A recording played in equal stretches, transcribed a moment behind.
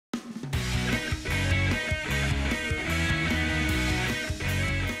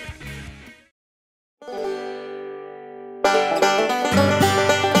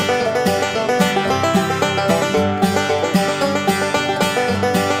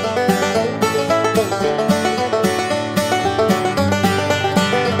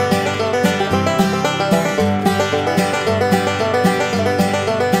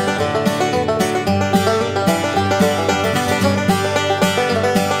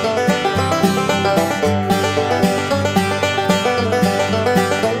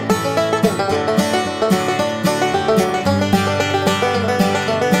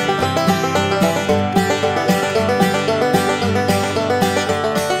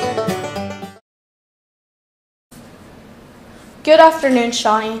Good afternoon,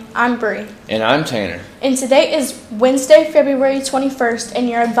 Shawnee. I'm Bree. And I'm Tanner. And today is Wednesday, February 21st, and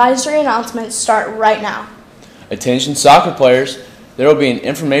your advisory announcements start right now. Attention soccer players, there will be an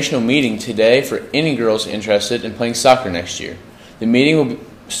informational meeting today for any girls interested in playing soccer next year. The meeting will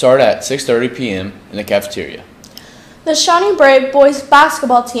start at 6:30 p.m. in the cafeteria. The Shawnee Brave boys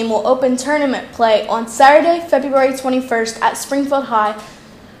basketball team will open tournament play on Saturday, February 21st at Springfield High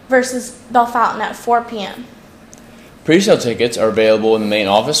versus Bellefontaine at 4 p.m. Pre-sale tickets are available in the main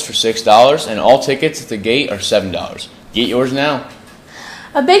office for $6, and all tickets at the gate are $7. Get yours now.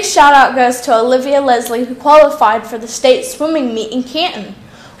 A big shout out goes to Olivia Leslie, who qualified for the state swimming meet in Canton.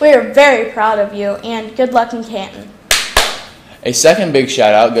 We are very proud of you, and good luck in Canton. A second big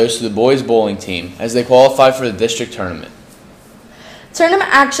shout out goes to the boys bowling team as they qualify for the district tournament. Tournament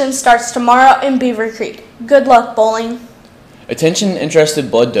action starts tomorrow in Beaver Creek. Good luck, bowling. Attention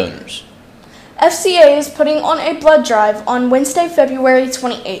interested blood donors. FCA is putting on a blood drive on Wednesday, February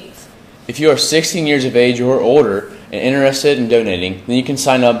 28th. If you are 16 years of age or older and interested in donating, then you can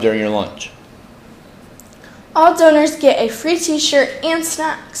sign up during your lunch. All donors get a free t-shirt and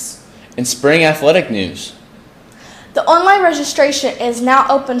snacks. In spring athletic news, the online registration is now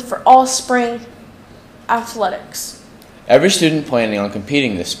open for all spring athletics. Every student planning on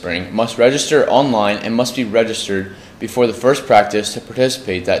competing this spring must register online and must be registered before the first practice to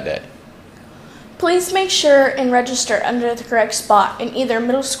participate that day. Please make sure and register under the correct spot in either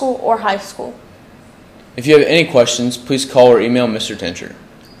middle school or high school. If you have any questions, please call or email Mr. Tincher.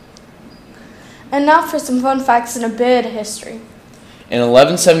 And now for some fun facts and a bit of history. In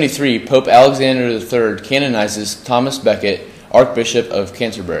 1173, Pope Alexander III canonizes Thomas Becket, Archbishop of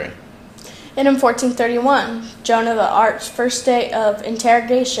Canterbury. And in 1431, Joan of Arc's first day of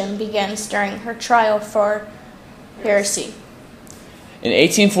interrogation begins during her trial for heresy. In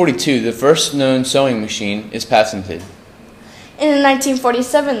 1842, the first known sewing machine is patented. And in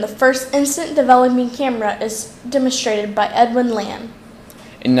 1947, the first instant developing camera is demonstrated by Edwin Land.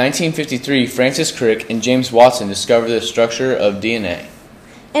 In 1953, Francis Crick and James Watson discovered the structure of DNA.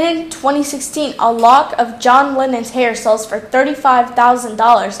 And in 2016, a lock of John Lennon's hair sells for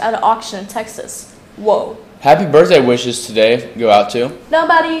 $35,000 at an auction in Texas. Whoa. Happy birthday wishes today go out to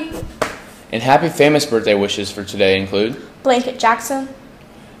Nobody. And happy famous birthday wishes for today include Blanket Jackson,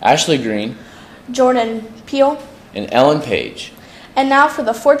 Ashley Green, Jordan Peele, and Ellen Page. And now for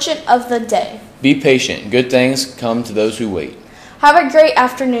the fortune of the day. Be patient. Good things come to those who wait. Have a great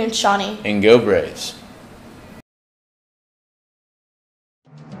afternoon, Shawnee. And go Braves.